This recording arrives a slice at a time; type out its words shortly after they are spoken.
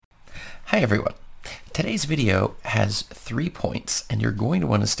Hi everyone. Today's video has 3 points and you're going to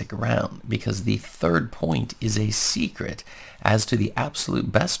want to stick around because the third point is a secret as to the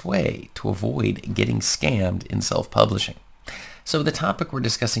absolute best way to avoid getting scammed in self-publishing. So the topic we're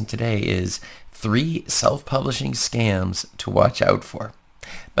discussing today is 3 self-publishing scams to watch out for.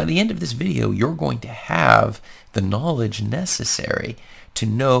 By the end of this video, you're going to have the knowledge necessary to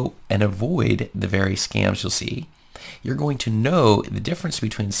know and avoid the very scams you'll see. You're going to know the difference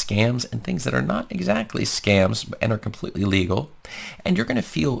between scams and things that are not exactly scams and are completely legal. And you're going to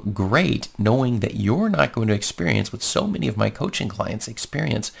feel great knowing that you're not going to experience what so many of my coaching clients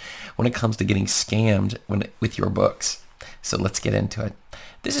experience when it comes to getting scammed with your books. So let's get into it.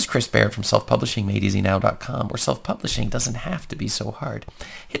 This is Chris Baird from selfpublishingmadeeasynow.com, where self-publishing doesn't have to be so hard.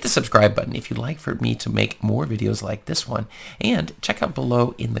 Hit the subscribe button if you'd like for me to make more videos like this one, and check out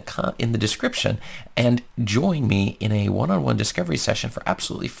below in the description and join me in a one-on-one discovery session for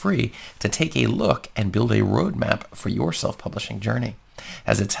absolutely free to take a look and build a roadmap for your self-publishing journey,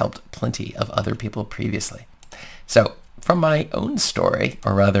 as it's helped plenty of other people previously. So, from my own story,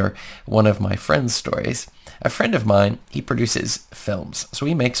 or rather one of my friend's stories, a friend of mine, he produces films. So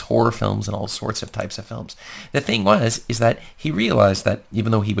he makes horror films and all sorts of types of films. The thing is that he realized that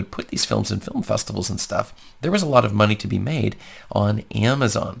even though he would put these films in film festivals and stuff, there was a lot of money to be made on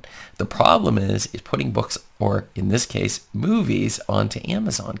Amazon. The problem is putting books, or in this case, movies, onto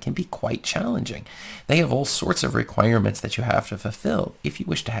Amazon can be quite challenging. They have all sorts of requirements that you have to fulfill if you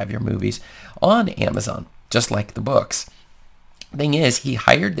wish to have your movies on Amazon, just like the books. Thing is, he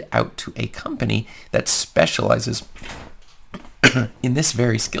hired out to a company that specializes in this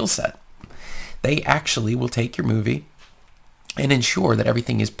very skill set. They actually will take your movie and ensure that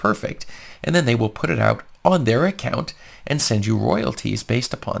everything is perfect, and then they will put it out on their account and send you royalties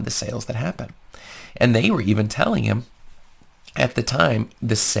based upon the sales that happen. And they were even telling him at the time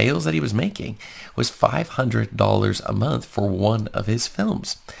the sales that he was making was $500 a month for one of his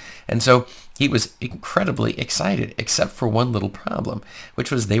films. And so he was incredibly excited, except for one little problem,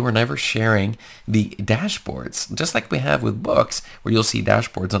 which was they were never sharing the dashboards. Just like we have with books, where you'll see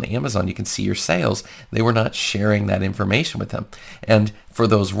dashboards on Amazon, you can see your sales. They were not sharing that information with him. And for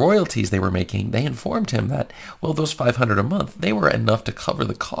those royalties they were making, they informed him that, well, those $500 a month, they were enough to cover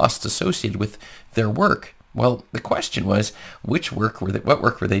the costs associated with their work. Well, the question was, what work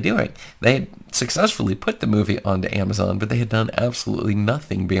were they doing? They had successfully put the movie onto Amazon, but they had done absolutely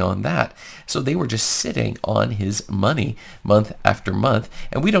nothing beyond that. So they were just sitting on his money month after month,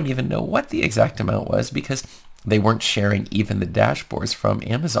 and we don't even know what the exact amount was because they weren't sharing even the dashboards from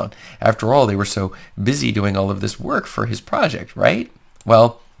Amazon. After all, they were so busy doing all of this work for his project, right?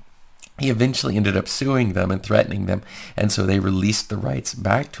 Well, he eventually ended up suing them and threatening them, and so they released the rights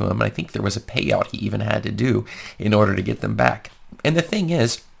back to him. And I think there was a payout he even had to do in order to get them back. And the thing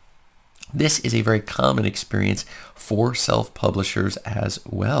is, this is a very common experience for self-publishers as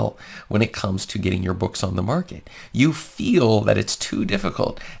well when it comes to getting your books on the market. You feel that it's too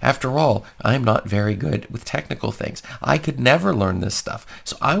difficult. After all, I'm not very good with technical things. I could never learn this stuff.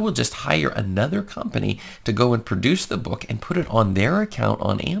 So I will just hire another company to go and produce the book and put it on their account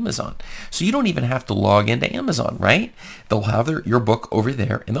on Amazon. So you don't even have to log into Amazon, right? They'll have your book over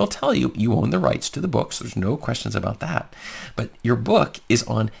there and they'll tell you you own the rights to the books. There's no questions about that. But your book is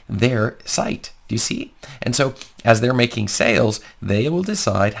on their site. Do you see? And so as they're making sales, they will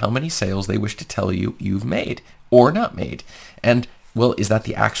decide how many sales they wish to tell you you've made or not made. And well, is that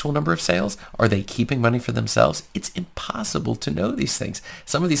the actual number of sales? Are they keeping money for themselves? It's impossible to know these things.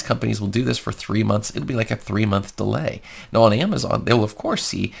 Some of these companies will do this for 3 months. It'll be like a 3-month delay. Now on Amazon, they'll of course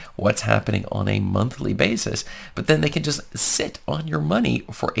see what's happening on a monthly basis, but then they can just sit on your money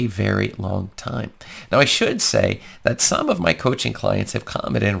for a very long time. Now I should say that some of my coaching clients have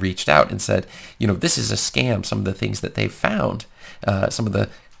commented and reached out and said, this is a scam. Some of the things that they've found, some of the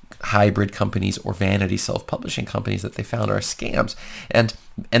hybrid companies or vanity self-publishing companies that they found are scams. And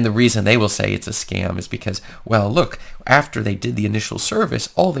the reason they will say it's a scam is because, well, look, after they did the initial service,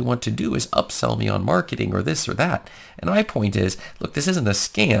 all they want to do is upsell me on marketing or this or that. And my point is, look, this isn't a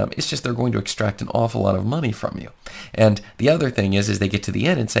scam. It's just they're going to extract an awful lot of money from you. And the other thing is they get to the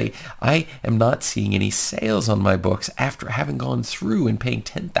end and say, I am not seeing any sales on my books after having gone through and paying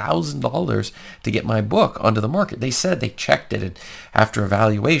 $10,000 to get my book onto the market. They said they checked it, and after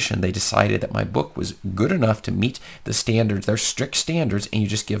evaluation, they decided that my book was good enough to meet the standards, their strict standards, and you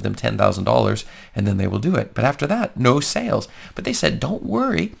just give them $10,000 and then they will do it. But after that, no sales. But they said, don't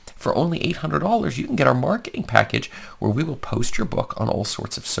worry, for only $800, you can get our marketing package where we will post your book on all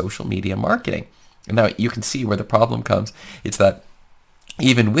sorts of social media marketing. And now you can see where the problem comes. It's that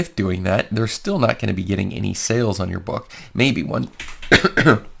even with doing that, they're still not going to be getting any sales on your book. Maybe one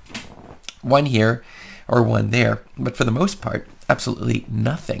one here or one there, but for the most part, absolutely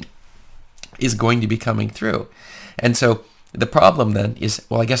nothing is going to be coming through. And so the problem then is,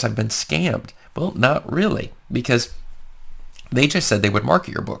 well, I guess I've been scammed. Well, not really, because they just said they would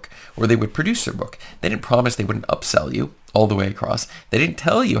market your book or they would produce your book. They didn't promise they wouldn't upsell you all the way across. They didn't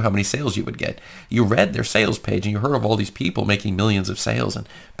tell you how many sales you would get. You read their sales page and you heard of all these people making millions of sales and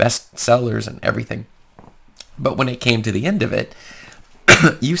best sellers and everything. But when it came to the end of it,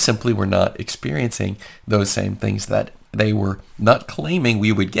 you simply were not experiencing those same things that they were not claiming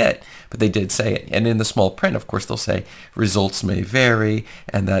we would get, but they did say it. And in the small print, of course, they'll say results may vary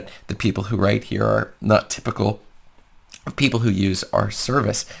and that the people who write here are not typical of people who use our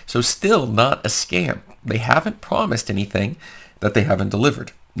service. So still not a scam. They haven't promised anything that they haven't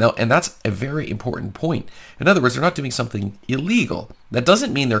delivered. Now, and that's a very important point. In other words, they're not doing something illegal. That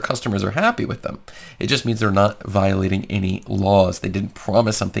doesn't mean their customers are happy with them. It just means they're not violating any laws. They didn't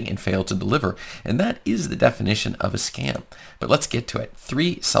promise something and fail to deliver. And that is the definition of a scam. But let's get to it.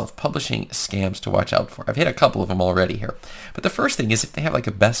 3 self-publishing scams to watch out for. I've hit a couple of them already here. But the first thing is if they have like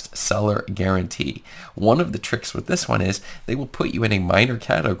a bestseller guarantee. One of the tricks with this one is they will put you in a minor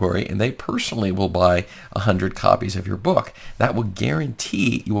category and they personally will buy 100 copies of your book. That will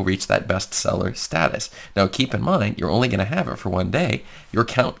guarantee you will reach that bestseller status. Now keep in mind, you're only going to have it for one day. Your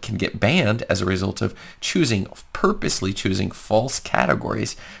account can get banned as a result of purposely choosing false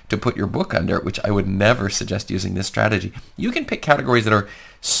categories to put your book under, which I would never suggest using this strategy. You can pick categories that are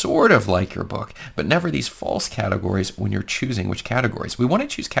sort of like your book, but never these false categories when you're choosing which categories. We want to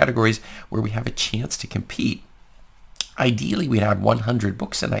choose categories where we have a chance to compete. Ideally, we'd have 100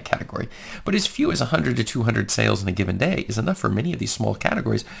 books in that category, but as few as 100 to 200 sales in a given day is enough for many of these small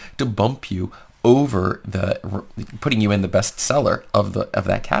categories to bump you over putting you in the bestseller of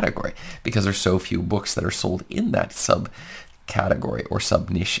that category, because there's so few books that are sold in that subcategory or sub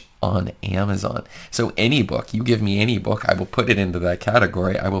niche on Amazon. So any book, you give me any book, I will put it into that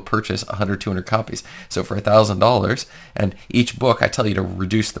category. I will purchase 100, 200 copies. So for $1,000, and each book, I tell you to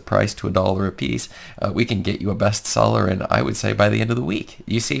reduce the price to $1 a piece, we can get you a bestseller, and I would say by the end of the week.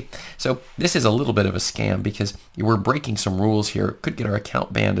 You see? So this is a little bit of a scam because we're breaking some rules here. Could get our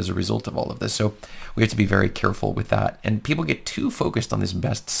account banned as a result of all of this. So we have to be very careful with that. And people get too focused on this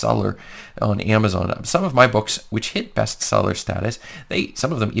bestseller on Amazon. Some of my books, which hit bestseller status,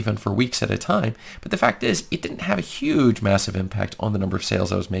 some of them even for weeks at a time. But the fact is, it didn't have a huge, massive impact on the number of sales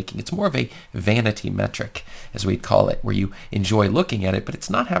I was making. It's more of a vanity metric, as we'd call it, where you enjoy looking at it, but it's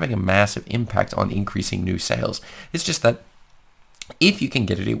not having a massive impact on increasing new sales. It's just that if you can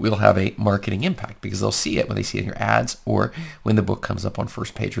get it, it will have a marketing impact because they'll see it when they see it in your ads or when the book comes up on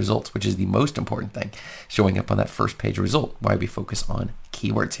first page results, which is the most important thing, showing up on that first page result, why we focus on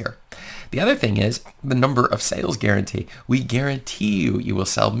keywords here. The other thing is the number of sales guarantee. We guarantee you will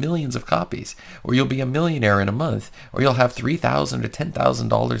sell millions of copies, or you'll be a millionaire in a month, or you'll have $3,000 to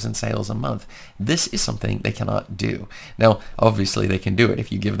 $10,000 in sales a month. This is something they cannot do. Now, obviously they can do it.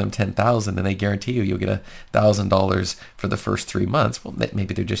 If you give them $10,000 and they guarantee you'll get $1,000 for the first 3 months, well,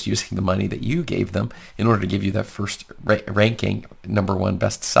 maybe they're just using the money that you gave them in order to give you that first ranking #1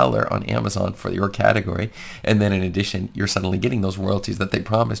 bestseller on Amazon for your category. And then in addition, you're suddenly getting those royalties that they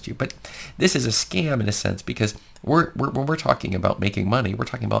promised you. But this is a scam in a sense because when we're talking about making money, we're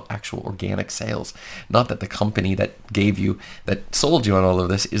talking about actual organic sales, not that the company that sold you on all of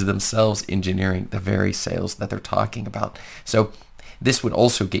this is themselves engineering the very sales that they're talking about. So this would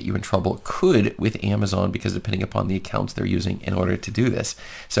also get you in trouble, could, with Amazon, because depending upon the accounts they're using in order to do this.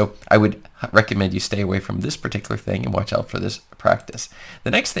 So I would recommend you stay away from this particular thing and watch out for this practice. The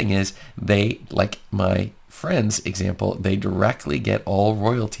next thing is they, like my friend's example, they directly get all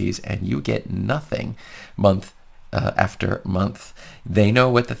royalties and you get nothing month after month. They know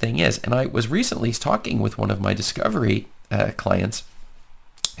what the thing is. And I was recently talking with one of my discovery clients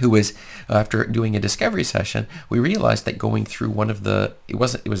who was, after doing a discovery session, we realized that going through it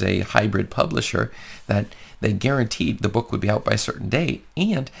was a hybrid publisher, that they guaranteed the book would be out by a certain date.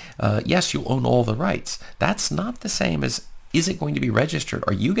 And yes, you own all the rights. That's not the same as, is it going to be registered?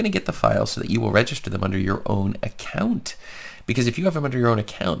 Are you going to get the files so that you will register them under your own account? Because if you have them under your own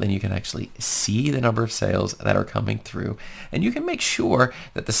account, then you can actually see the number of sales that are coming through, and you can make sure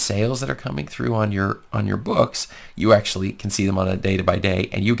that the sales that are coming through on your books, you actually can see them on a day by day,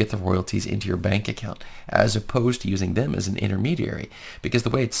 and you get the royalties into your bank account, as opposed to using them as an intermediary. Because the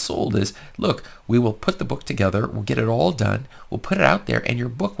way it's sold is, look, we will put the book together, we'll get it all done, we'll put it out there, and your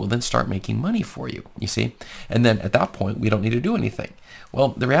book will then start making money for you, you see? And then at that point, we don't need to do anything. Well,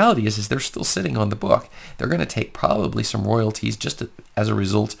 the reality is they're still sitting on the book. They're going to take probably some royalties just as a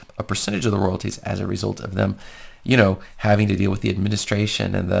result, a percentage of the royalties as a result of them having to deal with the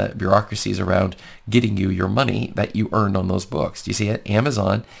administration and the bureaucracies around getting you your money that you earned on those books. Do you see it?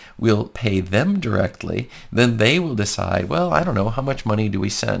 Amazon will pay them directly. Then they will decide, well, I don't know, how much money do we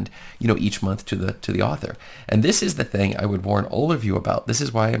send, each month to the author. And this is the thing I would warn all of you about. This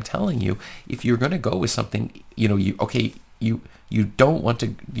is why I'm telling you, if you're going to go with something, you don't want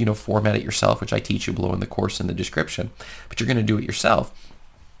to, format it yourself, which I teach you below in the course in the description, but you're going to do it yourself.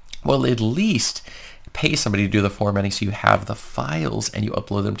 Well, at least pay somebody to do the formatting so you have the files and you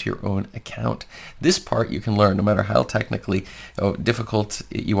upload them to your own account. This part you can learn no matter how technically difficult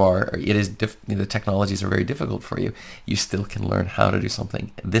you are, or it is the technologies are very difficult for you. You still can learn how to do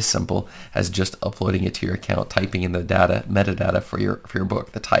something this simple as just uploading it to your account, typing in the metadata for your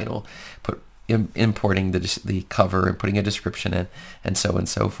book, the title, importing the cover and putting a description in, and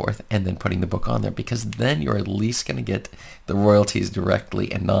so forth, and then putting the book on there, because then you're at least going to get the royalties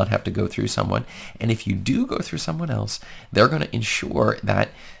directly and not have to go through someone. And if you do go through someone else, they're going to ensure that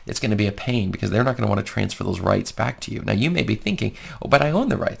it's going to be a pain, because they're not going to want to transfer those rights back to you. Now, you may be thinking, oh, but I own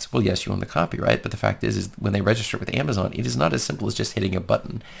the rights. Well, yes, you own the copyright, but the fact is when they register with Amazon, it is not as simple as just hitting a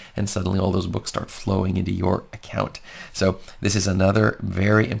button and suddenly all those books start flowing into your account. So this is another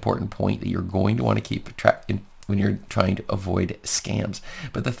very important point that you're going to want to keep track when you're trying to avoid scams.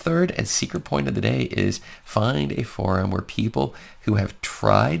 But the third and secret point of the day is find a forum where people who have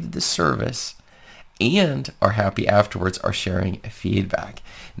tried the service and are happy afterwards are sharing feedback.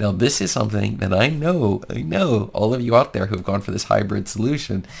 Now, this is something that I know all of you out there who have gone for this hybrid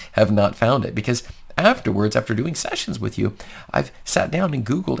solution have not found it, because afterwards, after doing sessions with you, I've sat down and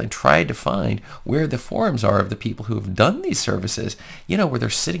Googled and tried to find where the forums are of the people who have done these services, where they're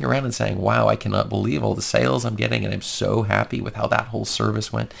sitting around and saying, wow, I cannot believe all the sales I'm getting, and I'm so happy with how that whole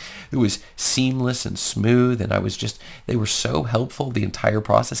service went. It was seamless and smooth, and they were so helpful the entire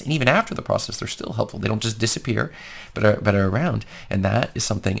process, and even after the process, they're still helpful. They don't just disappear, but are around. And that is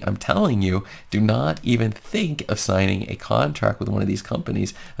something I'm telling you, do not even think of signing a contract with one of these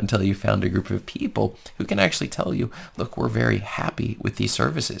companies until you found a group of people who can actually tell you, look, we're very happy with these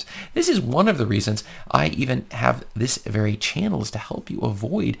services. This is one of the reasons I even have this very channel, is to help you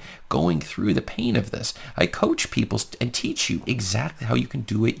avoid going through the pain of this. I coach people and teach you exactly how you can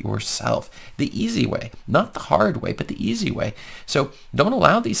do it yourself, the easy way, not the hard way, but the easy way. So don't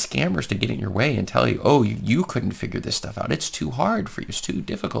allow these scammers to get in your way and tell you, oh, you couldn't figure this stuff out. It's too hard for you. It's too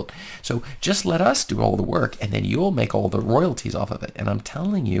difficult. So just let us do all the work, and then you'll make all the royalties off of it. And I'm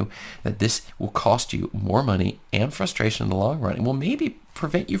telling you that this will cost you more money and frustration in the long run, and will maybe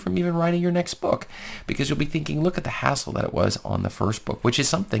prevent you from even writing your next book, because you'll be thinking, look at the hassle that it was on the first book, which is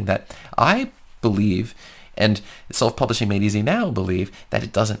something that I believe, and Self-Publishing Made Easy Now believe, that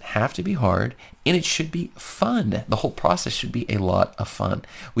it doesn't have to be hard, and it should be fun. The whole process should be a lot of fun.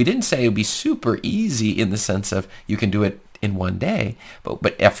 We didn't say it would be super easy in the sense of you can do it in one day,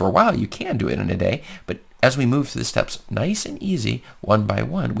 but after a while you can do it in a day. But as we move through the steps nice and easy, one by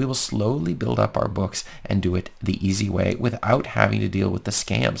one, we will slowly build up our books and do it the easy way without having to deal with the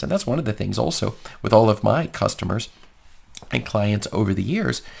scams. And that's one of the things also with all of my customers and clients over the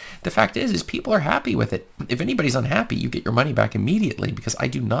years. The fact is people are happy with it. If anybody's unhappy, you get your money back immediately, because I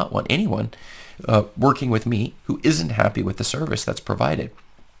do not want anyone working with me who isn't happy with the service that's provided.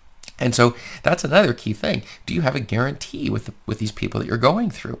 And so that's another key thing. Do you have a guarantee with these people that you're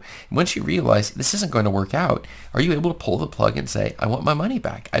going through? Once you realize this isn't going to work out, are you able to pull the plug and say, I want my money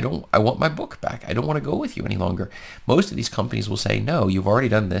back. I want my book back. I don't want to go with you any longer. Most of these companies will say, no, you've already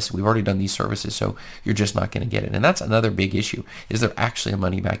done this. We've already done these services, so you're just not going to get it. And that's another big issue. Is there actually a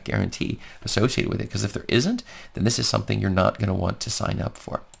money back guarantee associated with it? Because if there isn't, then this is something you're not going to want to sign up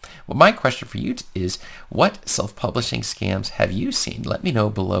for. Well, my question for you is, what self-publishing scams have you seen? Let me know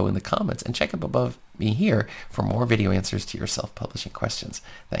below in the comments, and check up above me here for more video answers to your self-publishing questions.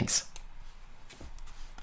 Thanks.